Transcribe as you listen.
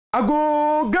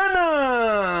Ago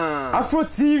Ghana! Afro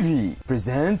TV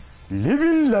presents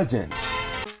Living Legend.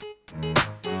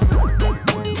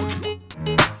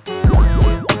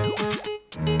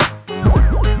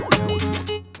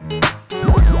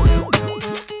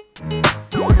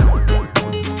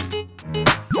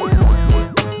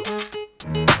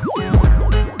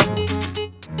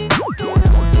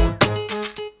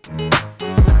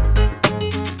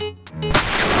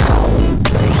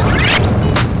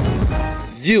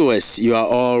 Viewers, you are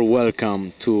all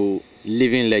welcome to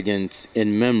Living Legends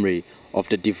in memory of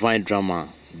the divine drama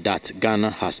that Ghana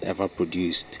has ever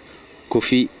produced,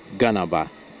 Kofi Ghanaba.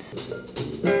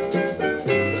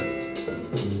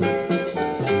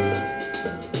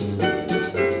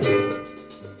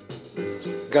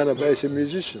 Ghanaba is a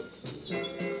musician.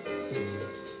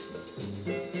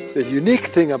 The unique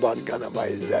thing about Ghanaba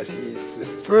is that he's the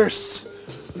first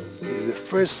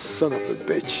son of a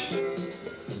bitch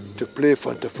to play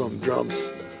from drums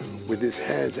with his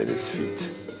hands and his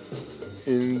feet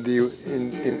in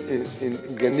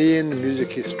Ghanaian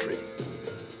music history,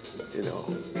 you know.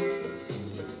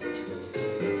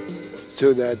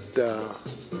 So that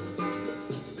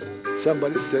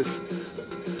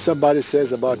somebody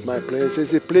says about my playing, says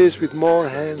he plays with more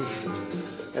hands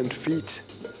and feet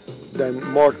than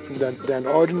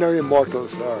ordinary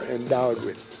mortals are endowed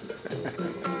with.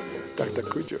 Dr.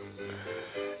 Kujo.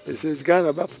 He says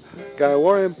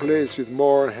Warren plays with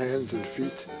more hands and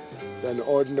feet than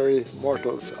ordinary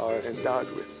mortals are endowed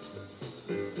with.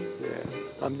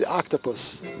 Yeah. I'm the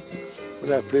octopus.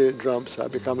 When I play drums, I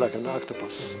become like an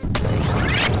octopus.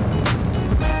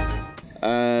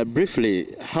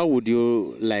 Briefly, how would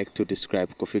you like to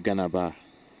describe Kofi Ghanaba,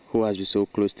 who has been so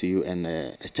close to you and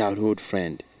a childhood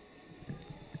friend?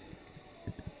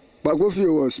 Kofi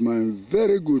was my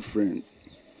very good friend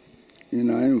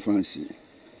in our infancy.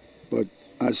 But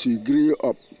as we grew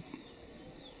up,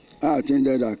 I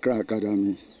attended Accra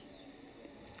Academy.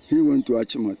 He went to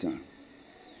Achimota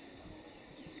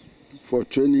for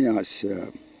training as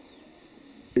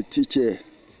a teacher.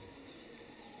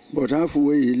 But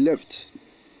halfway he left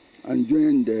and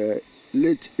joined the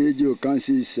late A.J.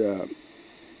 Okansi's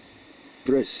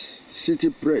press,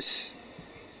 City Press.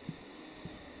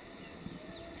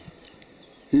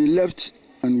 He left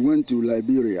and went to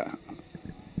Liberia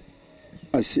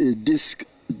as a disc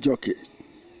jockey.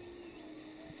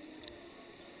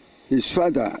 His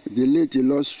father, the late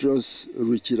illustrious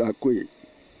Richard Akwe,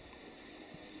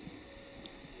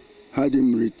 had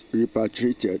him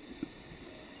repatriated.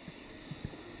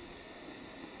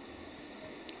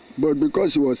 But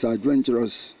because he was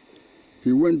adventurous,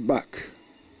 he went back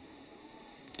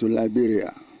to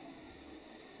Liberia.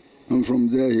 And from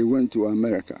there he went to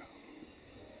America.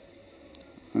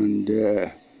 And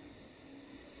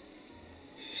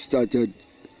started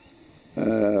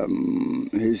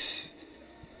his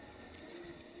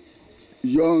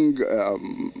young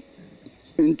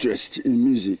interest in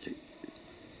music.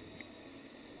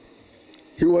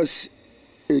 He was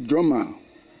a drummer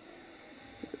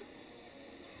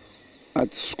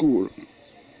at school,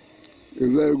 a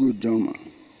very good drummer,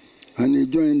 and he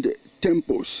joined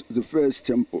Tempos, the first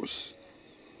Tempos.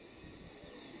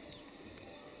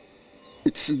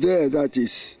 It's there that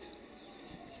his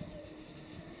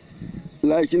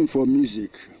liking for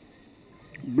music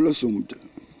blossomed.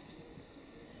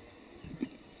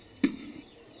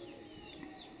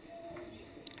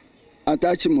 At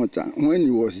Achimota, when he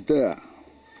was there,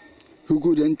 he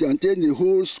could entertain the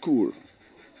whole school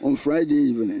on Friday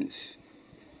evenings.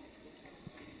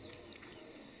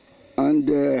 And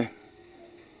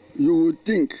you would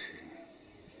think,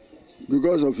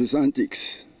 because of his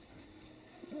antics,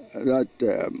 that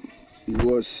he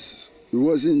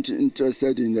wasn't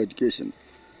interested in education.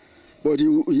 But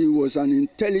he was an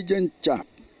intelligent chap,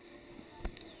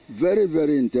 very,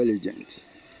 very intelligent,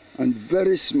 and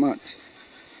very smart.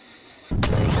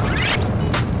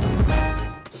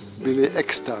 Billy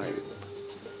Eckstein,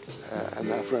 an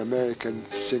Afro-American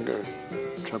singer,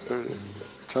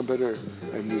 trumpeter,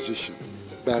 and musician,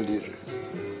 band leader.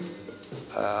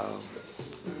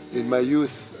 In my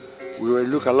youth, we were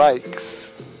look-alikes.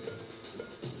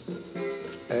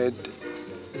 And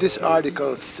this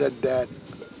article said that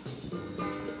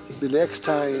Billy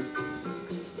Eckstein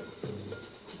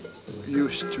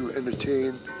used to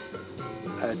entertain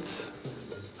at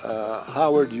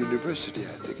Howard University,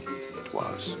 I think it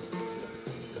was.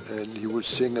 And he would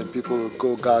sing and people would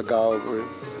go gaga over him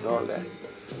and all that.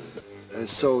 And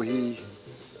so he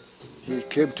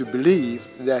came to believe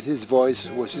that his voice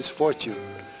was his fortune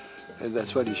and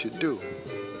that's what he should do,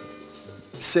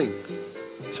 sing.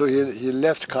 So he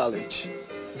left college,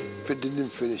 but didn't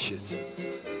finish it,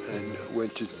 and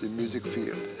went to the music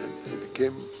field and he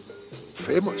became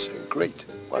famous and great,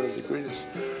 one of the greatest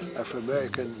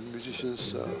Afro-American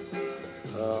musicians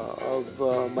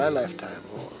of my lifetime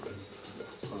or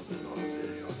of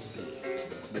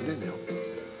the millennium.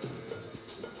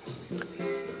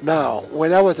 Now,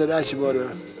 when I was at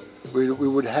Achimota, we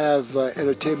would have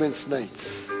entertainment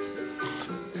nights,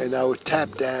 and I would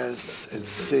tap dance and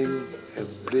sing and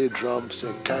play drums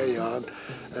and carry on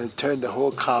and turn the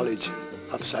whole college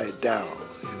upside down,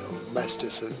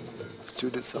 masters and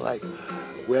students alike.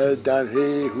 Well done,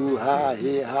 hey, hoo, ha,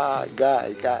 hey, ha,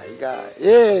 guy, hey, guy,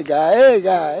 hey, guy, hey,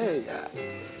 guy.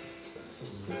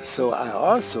 So I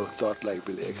also thought like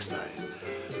Billy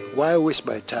Eckstine, why waste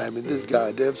my time in this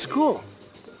goddamn school?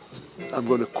 I'm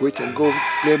going to quit and go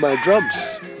play my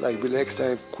drums like Billy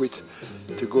Eckstine quit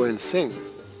to go and sing.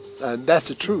 And that's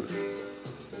the truth.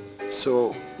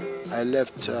 So I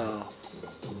left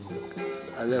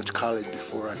college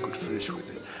before I could finish with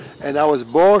it. And I was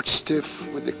bored stiff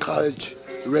with the college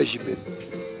regimen.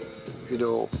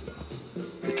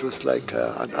 It was like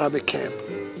an army camp.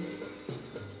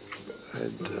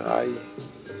 And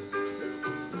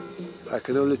I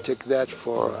can only take that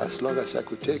for as long as I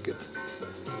could take it.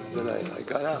 Then I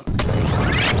got out.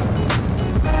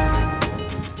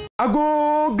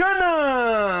 Ago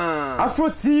Ghana! Afro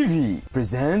TV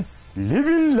presents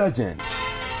Living Legend.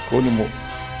 Konimo,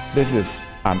 this is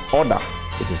an order,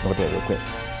 it is not a request.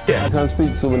 I can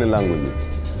speak so many languages,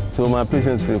 so my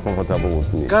patients feel comfortable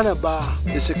with me.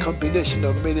 Ghanaba is a combination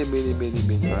of many.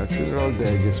 My funeral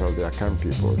delegates of the Akan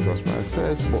people, it was my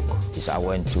first book. I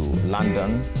went to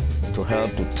London to help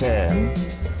to turn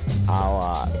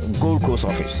our Gold Coast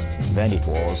office, then it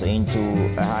was, into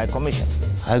a high commission.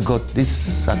 I got this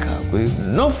sucker,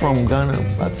 not from Ghana,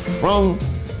 but from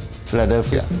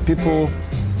Philadelphia. People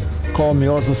call me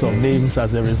all sorts of names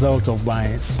as a result of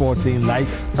my sporting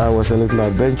life. I was a little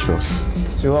adventurous.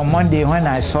 So on Monday when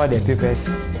I saw the papers,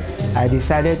 I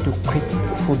decided to quit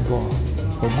football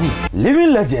for good.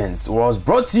 Living Legends was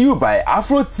brought to you by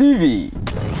Afro TV.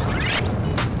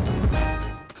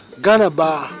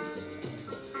 Ghanaba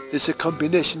is a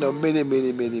combination of many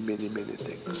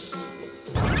things.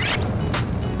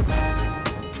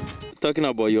 Talking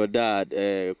about your dad,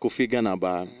 Kofi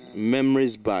Ghanaba,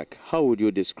 memories back, how would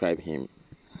you describe him?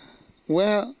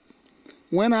 Well,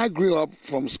 when I grew up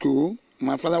from school,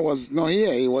 my father was not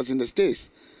here, he was in the States.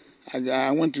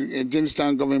 I went to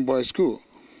Jamestown Government Boys School.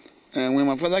 And when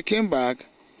my father came back,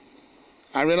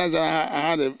 I realized that I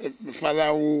had a father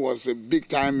who was a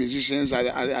big-time musician.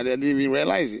 I didn't even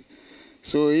realize it.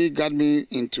 So he got me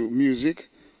into music,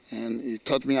 and he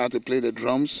taught me how to play the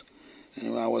drums.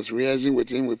 And I was rehearsing with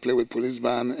him. We played with police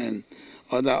band and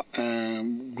other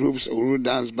groups, Uru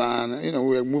dance band. We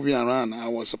were moving around. I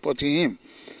was supporting him.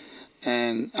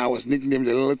 And I was nicknamed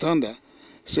the Little Thunder.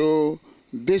 So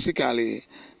basically,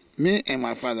 me and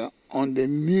my father, on the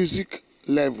music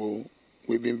level,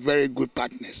 we've been very good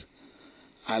partners.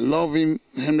 I love him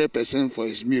 100% for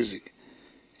his music.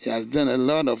 He has done a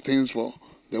lot of things for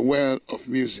the world of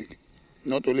music.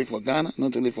 Not only for Ghana,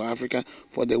 not only for Africa,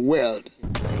 for the world.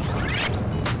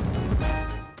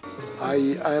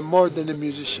 I am more than a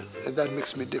musician, and that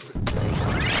makes me different.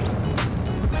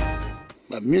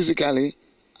 But musically,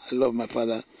 I love my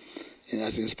father, and it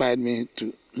has inspired me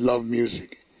to love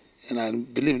music. And I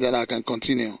believe that I can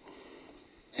continue.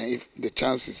 And if the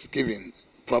chance is given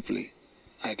properly,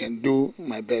 I can do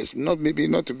my best. Maybe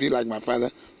not to be like my father,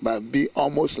 but be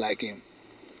almost like him,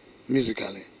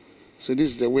 musically. So this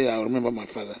is the way I remember my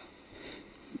father.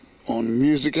 On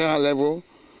musical level,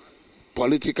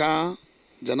 political,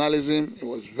 journalism, it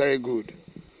was very good.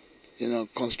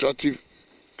 Constructive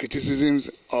criticisms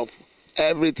of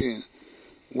everything.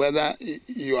 Whether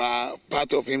you are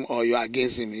part of him or you are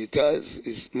against him, he tells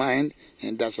his mind,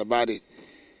 and that's about it.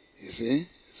 You see?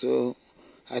 So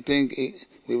I think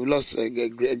we've lost a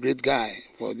great guy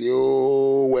for the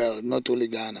whole world, not only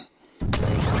Ghana.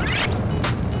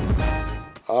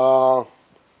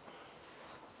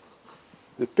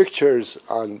 The pictures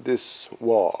on this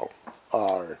wall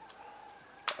are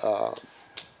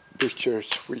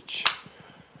pictures which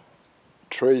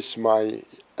trace my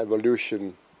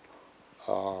evolution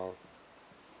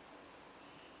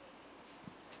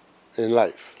in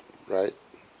life, right?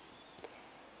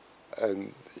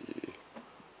 And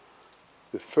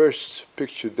the first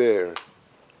picture there,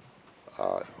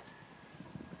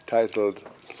 titled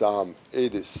Psalm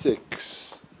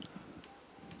 86,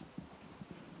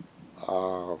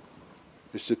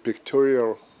 is a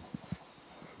pictorial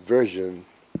version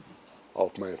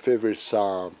of my favorite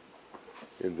psalm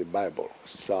in the Bible,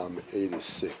 Psalm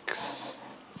 86.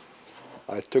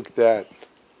 I took that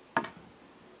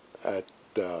at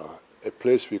a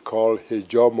place we call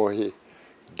Hijomohi,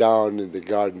 down in the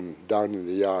garden, down in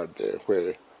the yard there,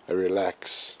 where I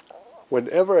relax.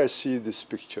 Whenever I see this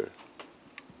picture,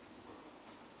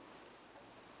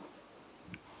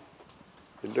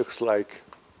 it looks like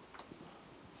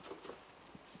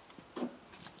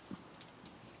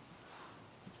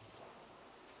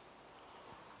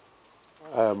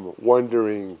I'm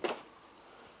wondering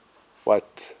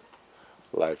what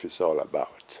life is all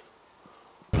about.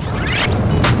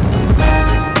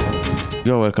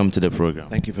 You're welcome to the program.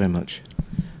 Thank you very much.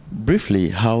 Briefly,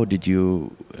 how did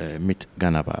you meet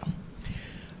Ghanaba?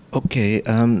 Okay,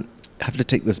 I have to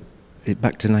take this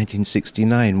back to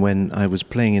 1969 when I was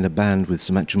playing in a band with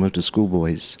some Achimota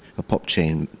schoolboys, a pop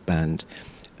chain band,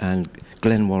 and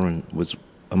Glenn Warren was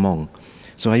among.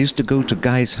 So I used to go to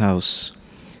Guy's house,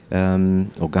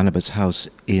 or Ghanaba's house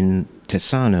in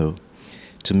Tesano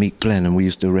to meet Glenn, and we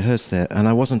used to rehearse there, and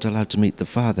I wasn't allowed to meet the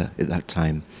father at that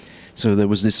time. So there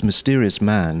was this mysterious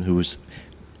man who was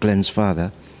Glenn's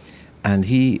father, and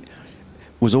he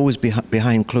was always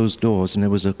behind closed doors, and there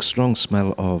was a strong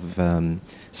smell of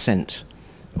scent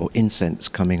or incense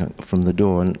coming from the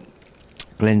door, and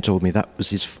Glenn told me that was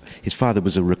his father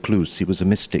was a recluse, he was a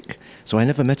mystic, so I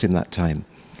never met him that time.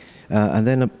 And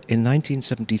then in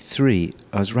 1973,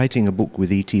 I was writing a book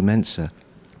with E.T. Mensah.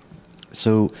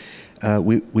 So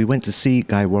we went to see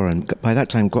Guy Warren. By that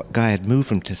time, Guy had moved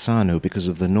from Tesano because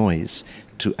of the noise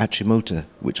to Achimota,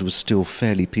 which was still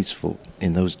fairly peaceful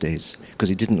in those days, because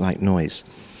he didn't like noise.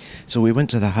 So we went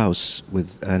to the house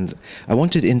and I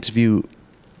wanted to interview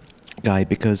Guy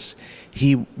because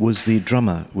he was the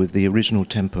drummer with the original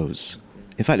tempos.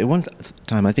 In fact, at one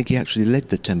time, I think he actually led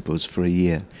the tempos for a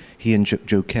year, he and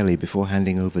Joe Kelly, before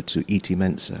handing over to E.T.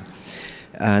 Mensah.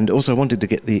 And also I wanted to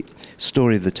get the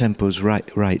story of the tempos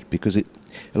right because a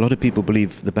lot of people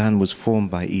believe the band was formed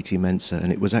by E.T. Mensah,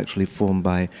 and it was actually formed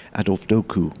by Adolf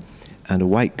Doku and a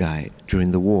white guy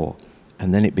during the war,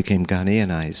 and then it became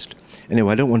Ghanaianized.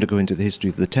 Anyway, I don't want to go into the history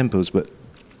of the tempos, but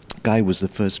Guy was the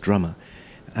first drummer,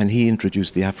 and he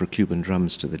introduced the Afro-Cuban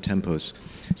drums to the tempos.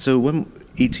 So when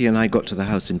E.T. and I got to the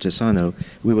house in Tesano,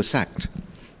 we were sacked.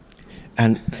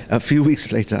 And a few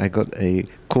weeks later, I got a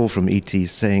call from E.T.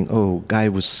 saying, oh, Guy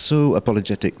was so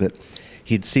apologetic that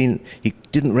he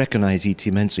didn't recognize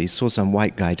E.T. Mensah. He saw some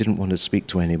white guy, didn't want to speak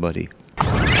to anybody.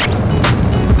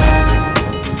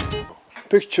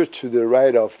 Picture to the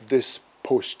right of this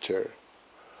poster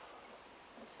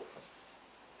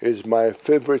is my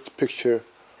favorite picture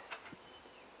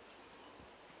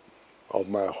of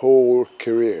my whole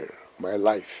career, my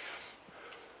life.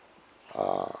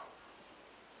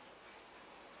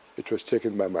 It was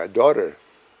taken by my daughter,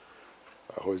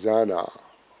 Hosanna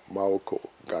Maoko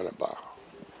Ghanaba.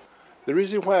 The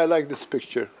reason why I like this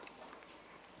picture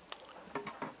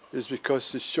is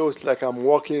because it shows like I'm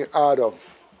walking out of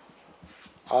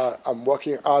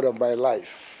my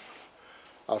life.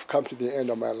 I've come to the end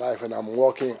of my life and I'm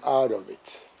walking out of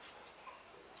it.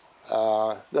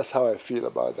 That's how I feel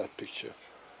about that picture.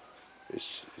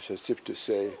 It's as if to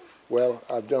say, well,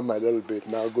 I've done my little bit,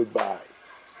 now goodbye.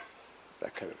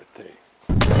 That kind of a thing.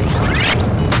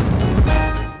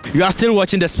 You are still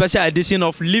watching the special edition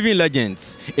of Living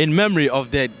Legends in memory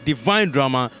of the divine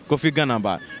drummer Kofi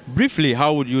Ghanaba. Briefly,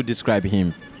 how would you describe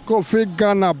him? Kofi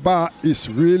Ghanaba is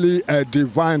really a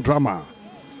divine drummer.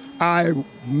 I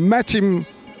met him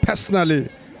personally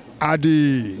at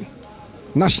the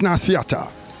National Theatre,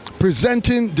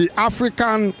 presenting the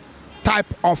African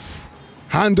type of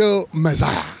Handel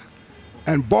Messiah.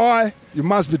 And boy, you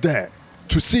must be there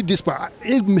to see this part.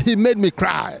 He made me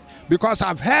cry because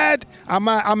I've heard, I'm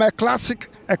a classic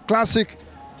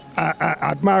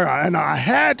admirer, and I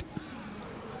heard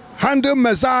Handel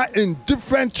Messiah in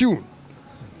different tune,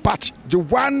 but the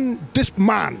one this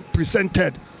man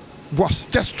presented was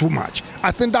just too much.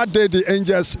 I think that day the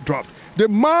angels dropped. The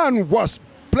man was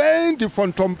playing the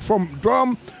from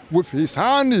drum with his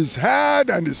hand, his head,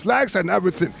 and his legs and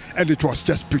everything, and it was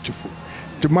just beautiful.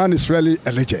 The man is really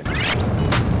a legend.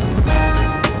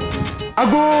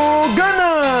 Ago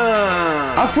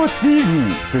Ghana! Afro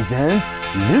TV presents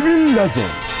Living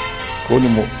Legend.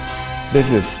 Konimo,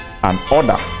 this is an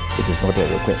order, it is not a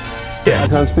request. I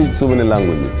can speak so many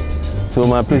languages, so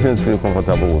my patients feel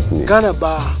comfortable with me.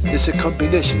 Ghanaba is a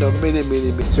combination of many.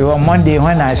 So on Monday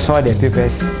when I saw the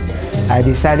papers, I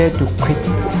decided to quit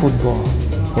football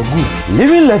for good.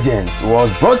 Living Legends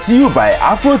was brought to you by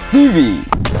Afro TV.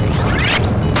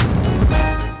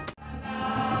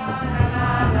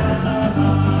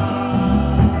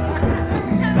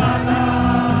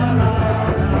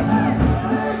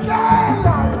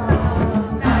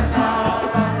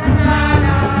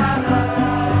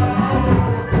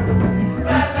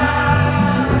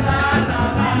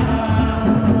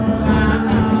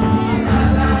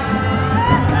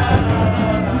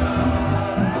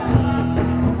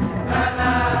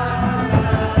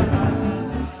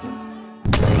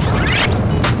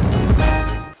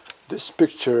 This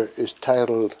picture is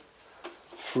titled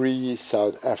Free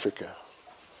South Africa.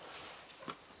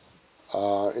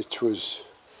 It was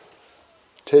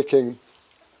taken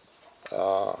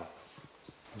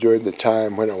during the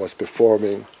time when I was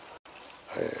performing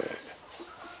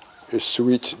a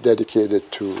suite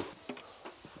dedicated to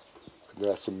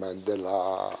Nelson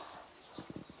Mandela,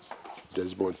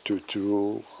 Desmond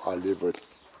Tutu, Oliver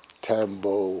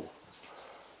Tambo,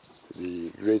 the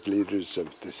great leaders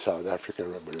of the South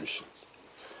African Revolution.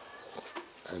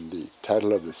 And the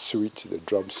title of the suite, the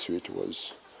drum suite,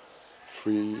 was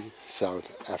Free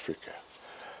South Africa.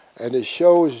 And it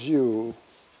shows you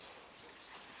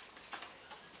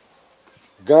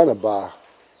Ghanaba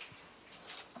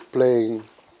playing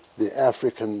the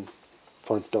African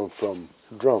phantom from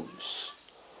drums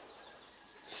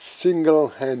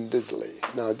single-handedly.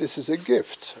 Now this is a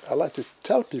gift. I like to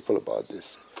tell people about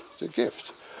this. It's a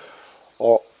gift.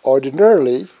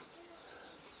 Ordinarily,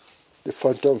 the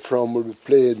phantom from will be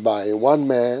played by one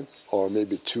man or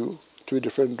maybe two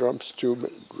different drums, two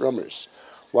drummers.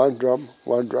 One drum,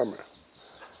 one drummer.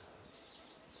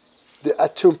 The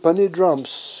atumpani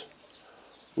drums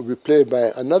will be played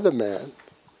by another man,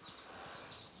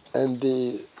 and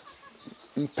the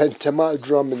pentama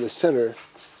drum in the center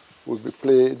will be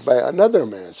played by another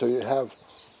man. So you have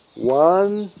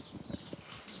 1,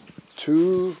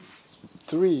 2,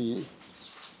 3,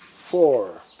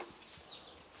 4.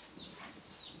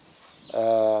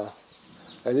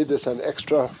 And if there's an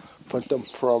extra phantom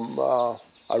from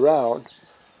around,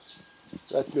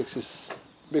 that makes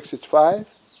it 5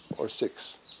 or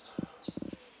 6.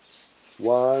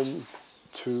 1,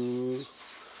 2,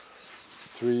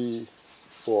 3,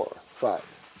 4, 5.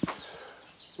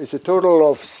 It's a total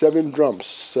of 7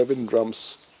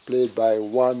 drums played by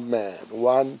one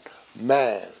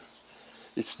man.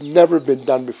 It's never been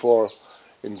done before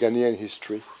in Ghanaian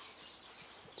history.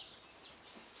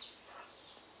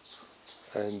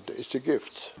 And it's a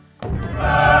gift.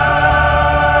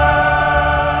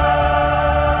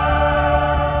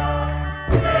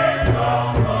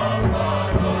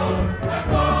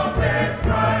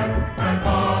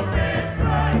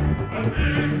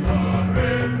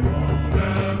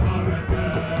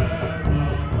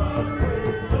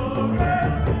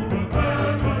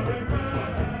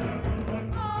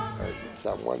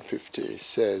 Psalm 150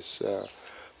 says,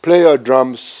 play your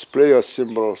drums, play your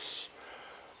cymbals,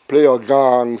 play your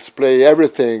gongs, play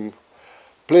everything,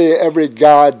 play every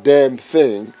goddamn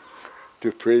thing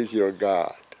to praise your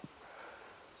God.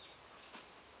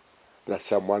 That's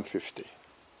Psalm 150.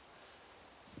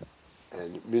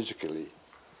 And musically,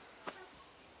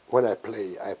 when I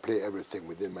play everything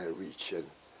within my reach, and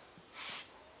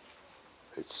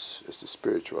it's a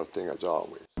spiritual thing as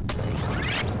always.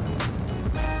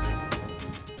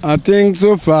 I think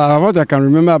so far what I can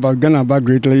remember about Ghanaba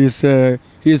greatly is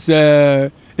his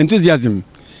enthusiasm.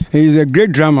 He is a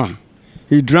great drummer.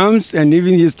 He drums, and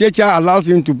even his teacher allows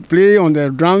him to play on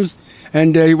the drums.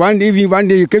 And one day he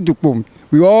came to Pom.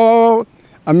 We all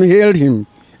hailed him.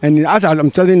 And as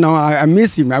I'm telling now, I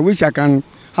miss him. I wish I can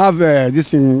have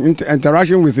this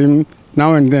interaction with him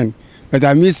now and then. But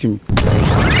I miss him.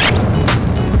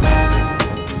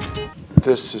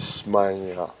 This is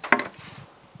my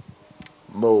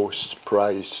most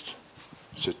prized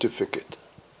certificate.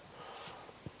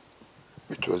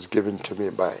 It was given to me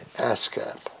by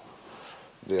ASCAP,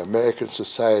 the American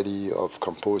Society of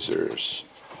Composers,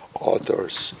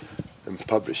 Authors, and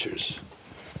Publishers.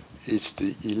 It's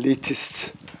the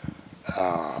elitist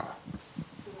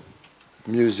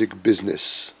music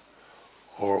business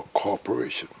or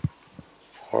corporation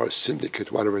or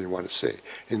syndicate, whatever you want to say,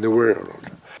 in the world.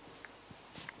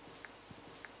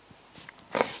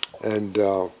 And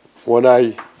when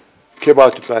I came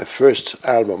out with my first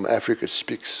album, Africa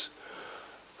Speaks,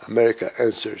 America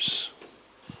Answers,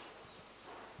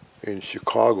 in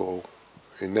Chicago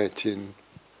in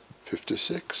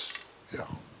 1956, yeah.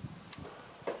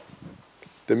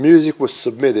 The music was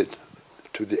submitted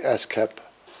to the ASCAP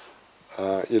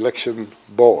election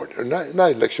board, or not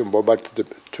election board, but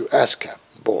to ASCAP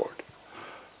board,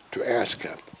 to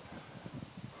ASCAP,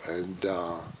 and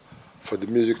for the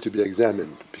music to be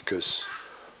examined, because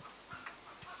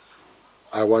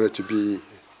I wanted to be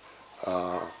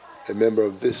a member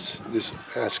of this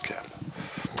ASCAP.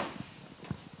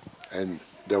 And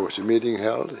there was a meeting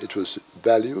held, it was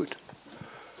valued,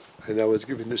 and I was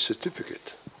given this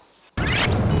certificate.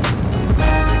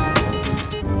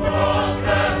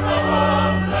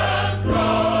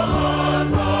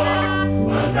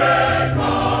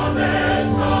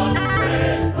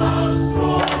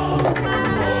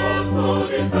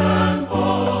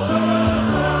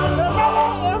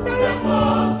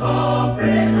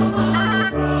 Freedom.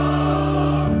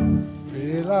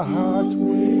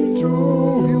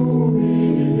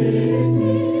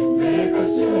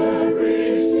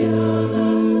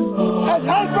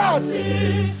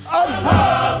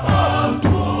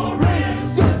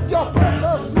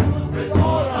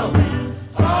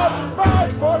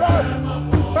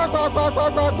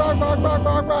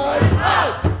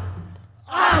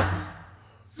 us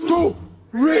to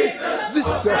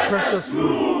resist the precious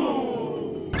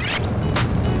rule.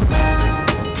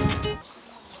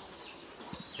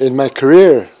 In my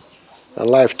career and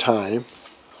lifetime,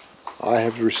 I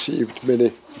have received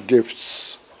many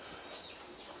gifts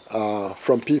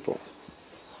from people.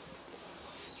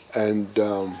 And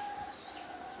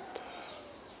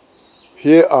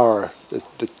here are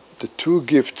the two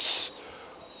gifts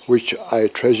which I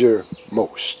treasure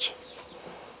most.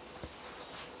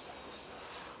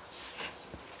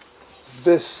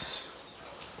 This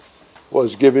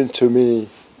was given to me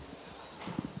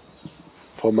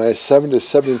for my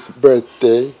 77th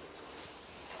birthday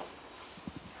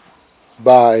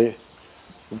by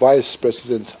Vice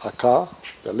President Akka,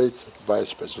 the late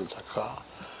Vice President Akka,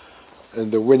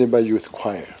 and the Winneba Youth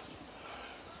Choir.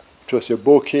 It was a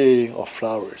bouquet of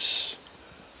flowers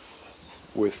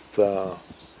with a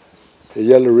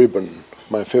yellow ribbon,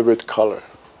 my favorite color.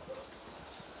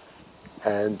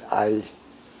 And I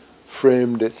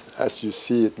framed it as you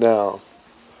see it now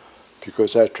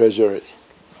because I treasure it.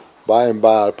 By and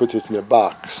by I'll put it in a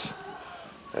box.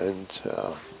 And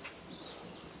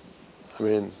I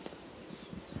mean,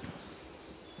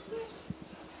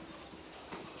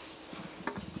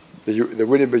 the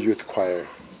Winneba Youth Choir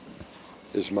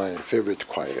is my favorite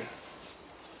choir.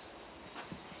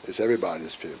 It's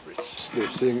everybody's favorite. They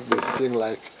sing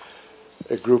like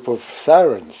a group of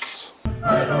sirens.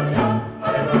 Hallelujah,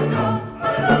 hallelujah,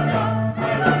 hallelujah.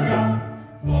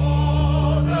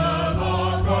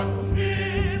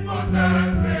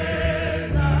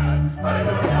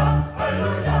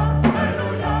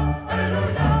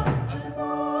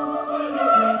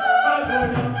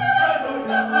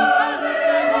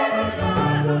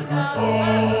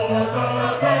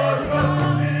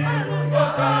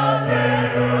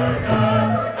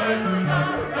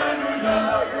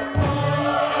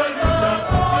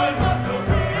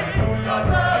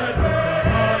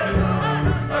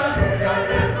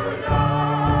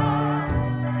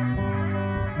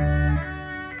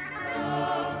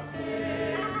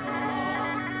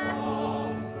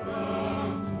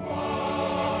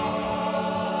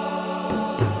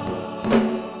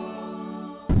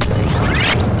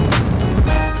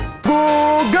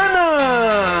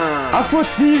 Afro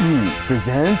TV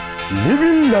presents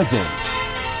Living Legend.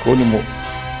 Konimo,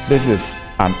 this is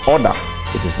an order,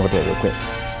 it is not a request.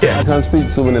 I can speak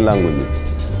so many languages,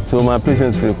 so my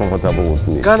patients feel comfortable with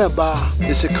me. Ghanaba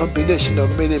is a combination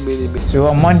of many. So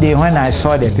on Monday when I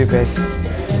saw the papers,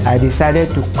 I decided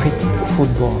to quit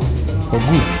football for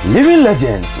good. Living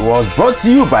Legends was brought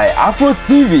to you by Afro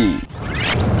TV.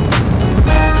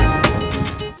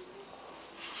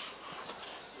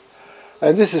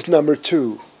 And this is number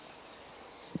 2.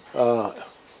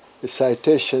 A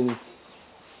citation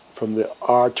from the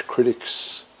Art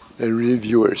Critics and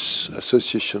Reviewers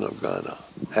Association of Ghana,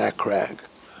 ACRAG.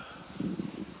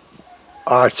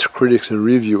 Arts Critics and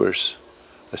Reviewers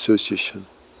Association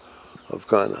of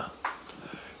Ghana.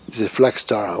 It's a Flag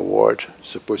Star Award,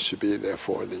 supposed to be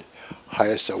therefore the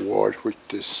highest award which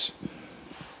this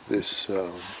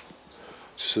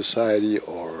society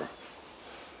or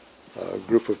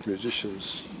group of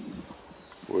musicians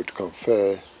would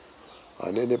confer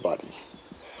on anybody.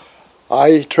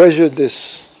 I treasure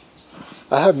this.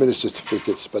 I have many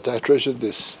certificates, but I treasure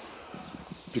this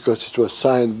because it was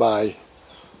signed by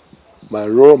my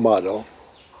role model,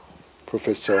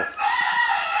 Professor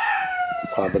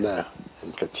Kwabena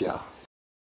Nketia.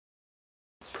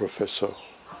 Professor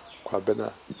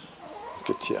Kwabena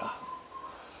Nketia.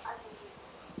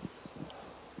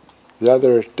 The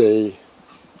other day,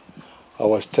 I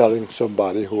was telling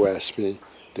somebody who asked me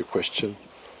the question,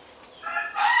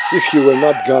 if you were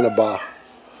not Ghanaba,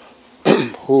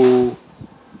 who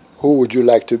would you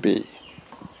like to be?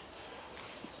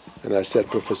 And I said,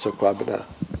 Professor Kwabena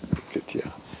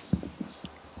Nketia.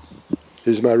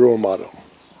 He's my role model,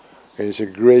 and he's a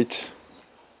great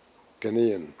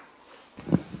Ghanaian.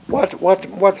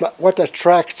 What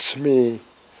attracts me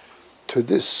to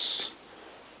this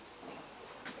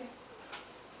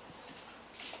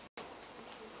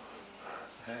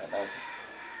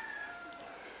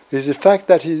is the fact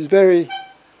that he's very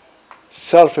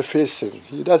self-effacing.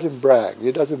 He doesn't brag,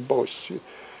 he doesn't boast.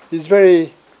 He's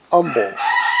very humble.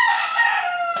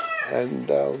 And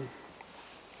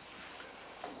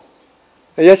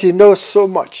yet he knows so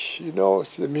much. He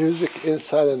knows the music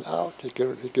inside and out. He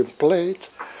can play it,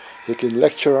 he can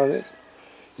lecture on it,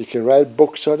 he can write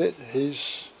books on it.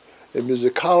 He's a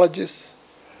musicologist,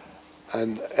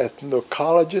 an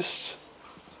ethnocologist,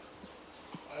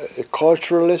 a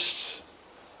culturalist.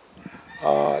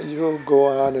 You'll go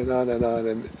on and on and on.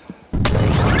 And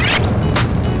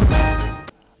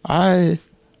I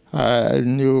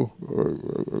knew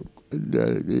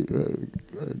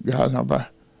Ghanaba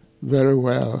very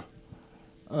well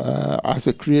as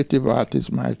a creative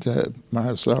artist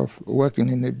myself, working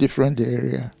in a different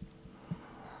area,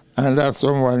 and as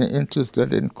someone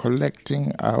interested in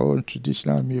collecting our own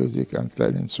traditional music and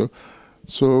studying. So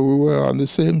we were on the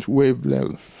same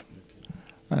wavelength,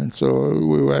 and so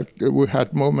we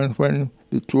had moments when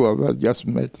the two of us just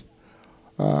met.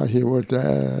 He would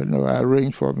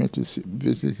arrange for me to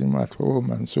visit him at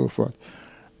home and so forth.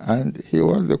 And he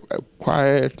was a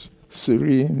quiet,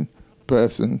 serene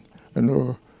person,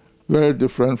 very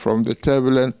different from the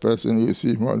turbulent person you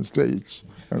see him on stage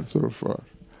and so forth.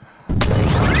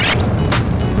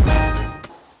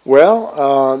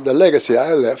 Well, the legacy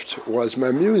I left was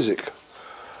my music.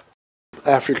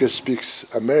 Africa Speaks,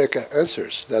 America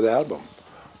Answers, that album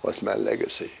was my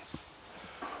legacy.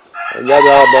 And that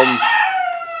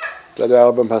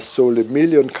album has sold 1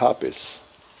 million copies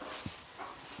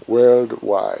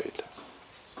worldwide.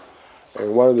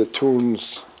 And one of the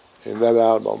tunes in that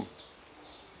album,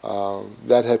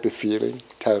 That Happy Feeling,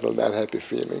 titled That Happy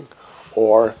Feeling,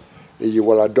 or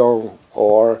Iyiwaladong,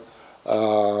 or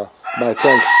My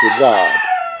Thanks to God.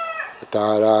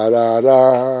 Da da da da,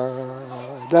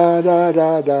 da da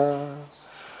da da,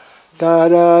 da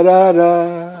da da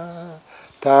da,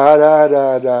 da da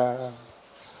da da.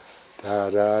 Da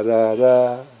da da da,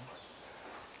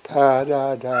 da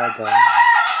da da da,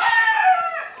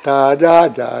 da da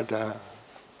da da,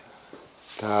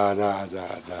 da da da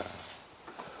da,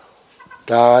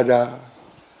 da da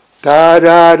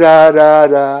da da da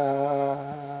da da,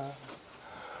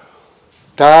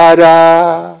 da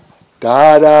da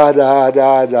da da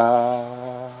da da da,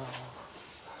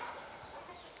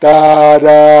 da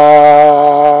da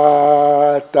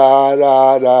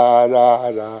da da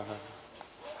da da.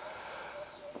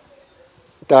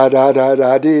 Da da da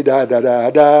da dee da da da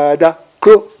da da,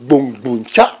 kru boom boom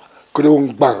cha,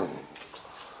 kru bang.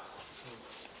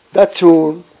 That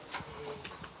tune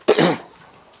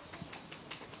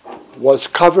was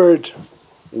covered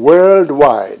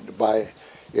worldwide by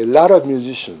a lot of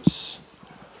musicians.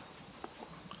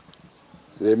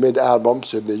 They made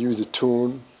albums and they used the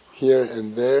tune here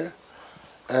and there.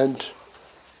 And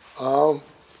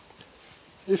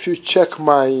if you check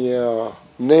my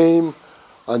name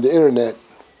on the internet,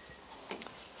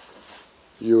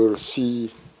 you will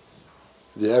see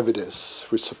the evidence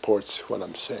which supports what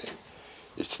I'm saying.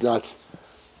 It's not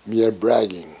mere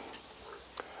bragging.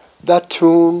 That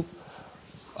tune,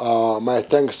 My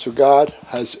Thanks to God,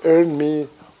 has earned me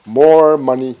more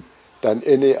money than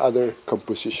any other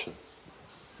composition.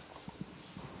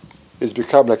 It's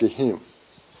become like a hymn.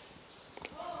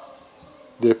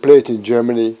 They play it in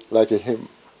Germany like a hymn.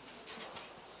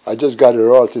 I just got a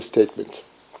royalty statement,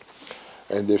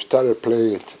 and they've started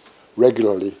playing it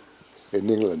regularly in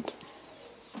England.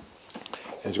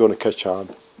 It's going to catch on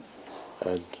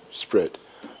and spread.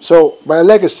 So my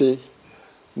legacy,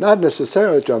 not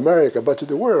necessarily to America, but to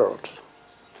the world,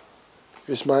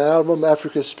 is my album,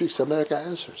 Africa Speaks, America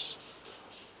Answers.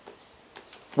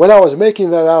 When I was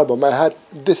making that album, I had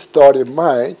this thought in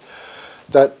mind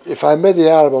that if I made the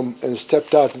album and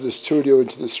stepped out of the studio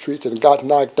into the street and got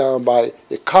knocked down by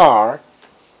a car,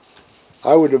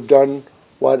 I would have done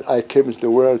what I came into the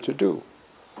world to do.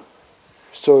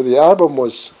 So the album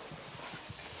was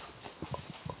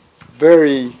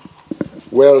very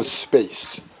well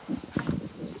spaced.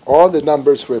 All the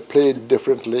numbers were played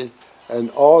differently, and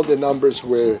all the numbers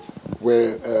were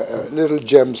little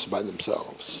gems by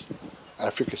themselves.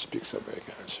 Africa Speaks,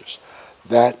 America Answers.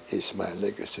 That is my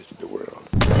legacy to the world.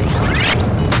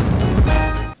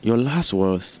 Your last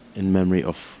words in memory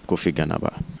of Kofi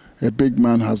Ghanaba. A big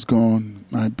man has gone,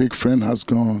 my big friend has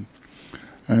gone.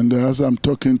 And as I'm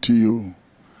talking to you,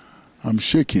 I'm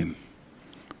shaking.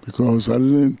 Because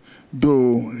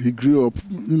though he grew up,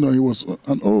 he was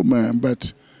an old man,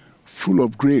 but full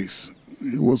of grace.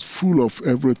 He was full of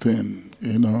everything,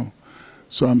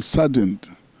 So I'm saddened.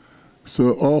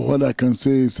 So all what I can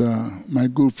say is my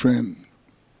good friend,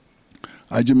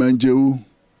 Ajimanjewu,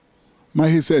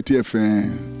 Mahi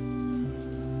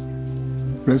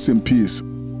rest in peace.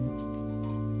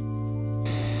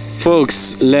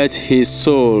 Folks, let his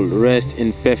soul rest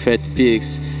in perfect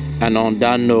peace. And on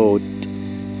that note,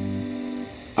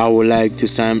 I would like to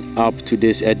sign up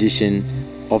today's edition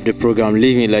of the program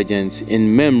Living Legends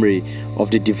in memory of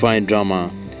the divine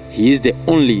drummer. He is the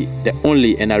only,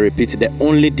 and I repeat, the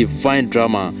only divine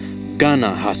drummer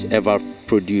Ghana has ever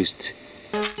produced.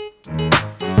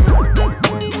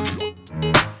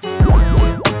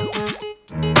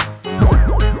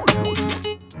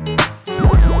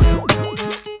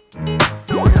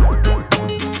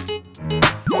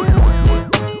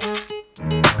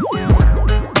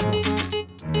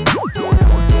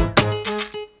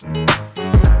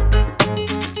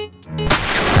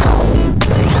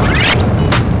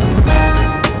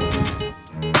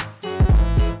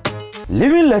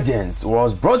 Legends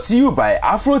was brought to you by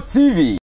Afro TV.